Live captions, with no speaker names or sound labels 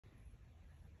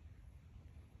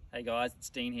Hey guys, it's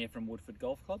Dean here from Woodford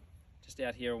Golf Club. Just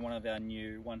out here on one of our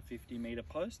new 150 metre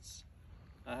posts.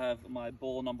 I have my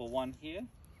ball number 1 here,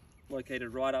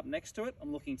 located right up next to it.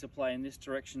 I'm looking to play in this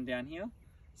direction down here.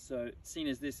 So seeing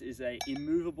as this is a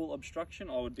immovable obstruction,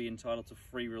 I would be entitled to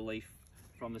free relief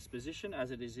from this position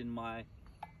as it is in my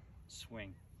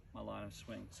swing, my line of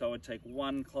swing. So I would take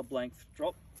 1 club length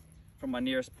drop from my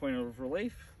nearest point of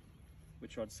relief,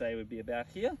 which I'd say would be about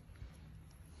here.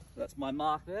 That's my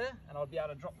mark there, and I'll be able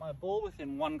to drop my ball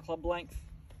within 1 club length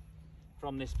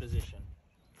from this position.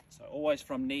 So always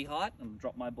from knee height, and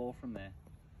drop my ball from there.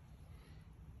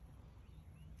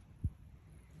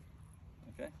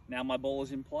 Okay, now my ball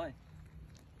is in play.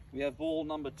 We have ball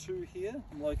number 2 here.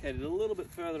 I'm located a little bit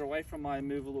further away from my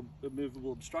immovable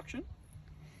obstruction,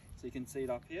 so you can see it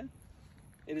up here.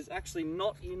 It is actually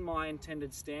not in my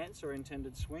intended stance or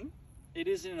intended swing. It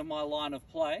is in my line of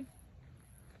play.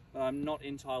 I'm not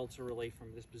entitled to relief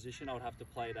from this position. I would have to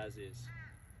play it as is.